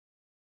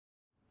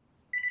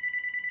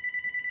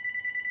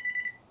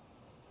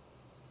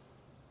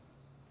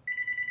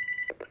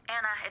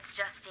Anna, it's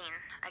Justine,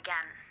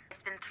 again.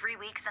 It's been 3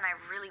 weeks and I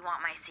really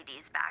want my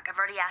CDs back. I've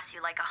already asked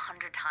you like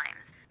 100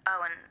 times.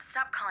 Oh, and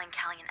stop calling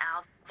Callie and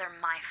Al. They're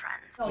my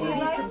friends.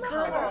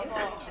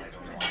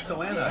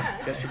 So Anna,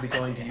 guess you'll be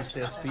going to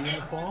UCSB in the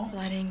fall?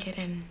 Well, I didn't get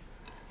in.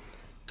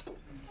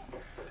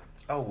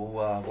 Oh,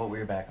 well, what were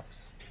your backups?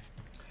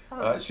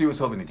 She was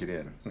hoping to get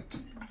in.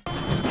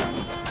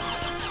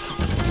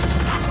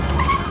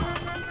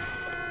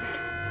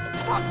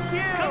 Fuck you!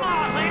 Come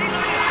on, lady!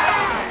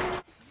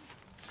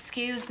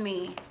 Excuse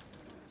me.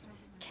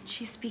 Can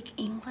she speak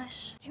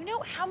English? Do you know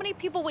how many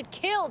people would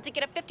kill to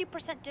get a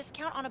 50%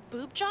 discount on a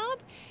boob job?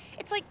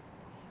 It's like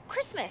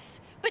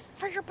Christmas, but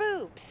for your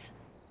boobs.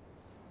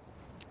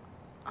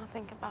 I'll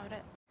think about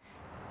it.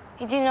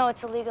 You do know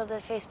it's illegal to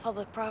deface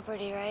public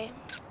property, right?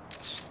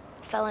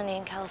 Felony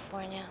in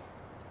California.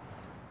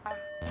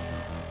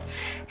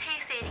 Hey,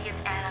 Sadie, it's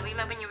Anna. We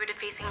met when you were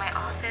defacing my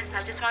office.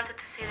 I just wanted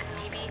to say that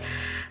maybe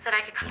that I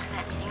could come to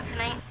that meeting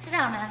tonight. Sit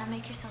down, Anna.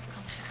 Make yourself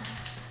comfortable.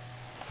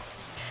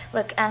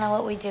 Look, Anna,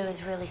 what we do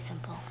is really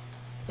simple.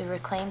 We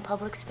reclaim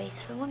public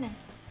space for women.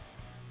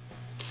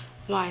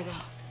 Why,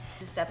 though?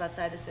 To step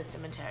outside the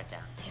system and tear it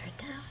down. Tear it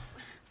down.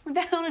 What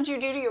the hell did you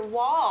do to your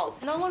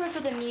walls? No longer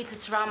feel the need to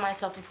surround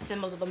myself with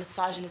symbols of a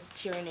misogynist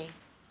tyranny.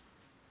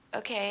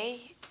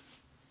 Okay.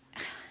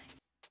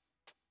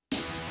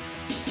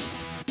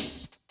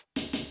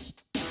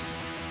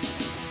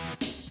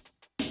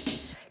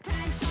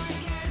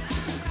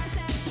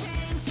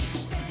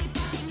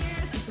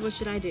 So what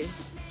should I do?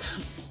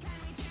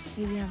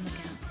 You be on the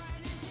lookout.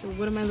 So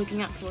what am I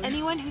looking out for?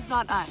 Anyone who's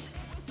not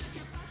us.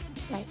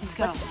 Right, let's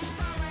go.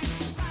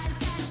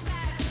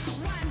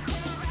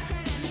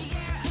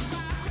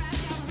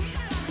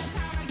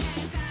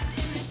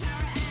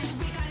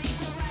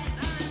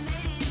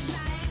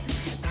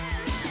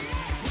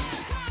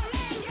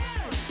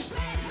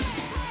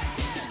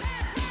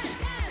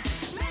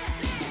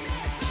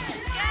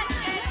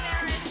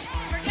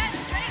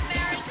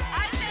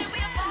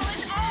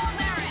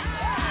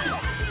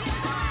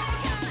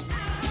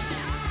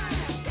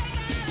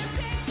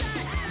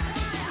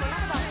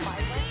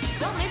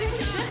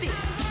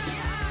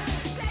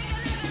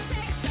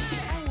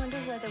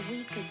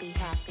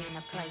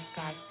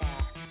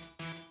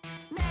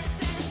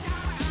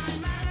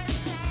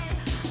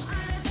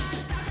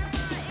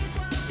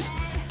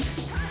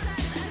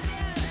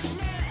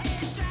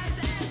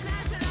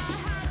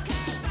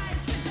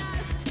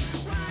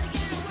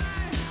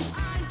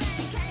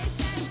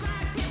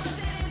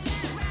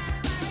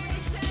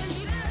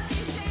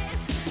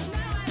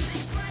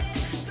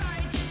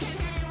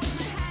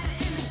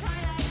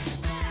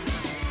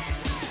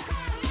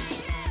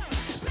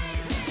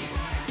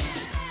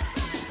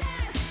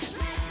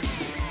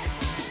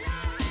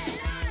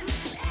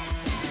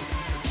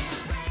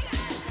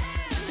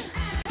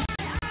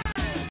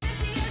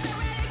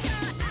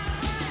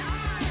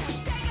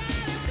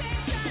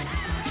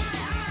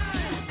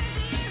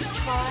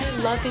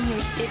 Loving your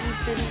itty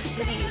bitty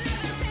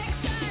titties.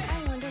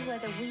 I wonder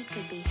whether we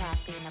could be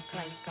happy in a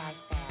place like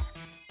that.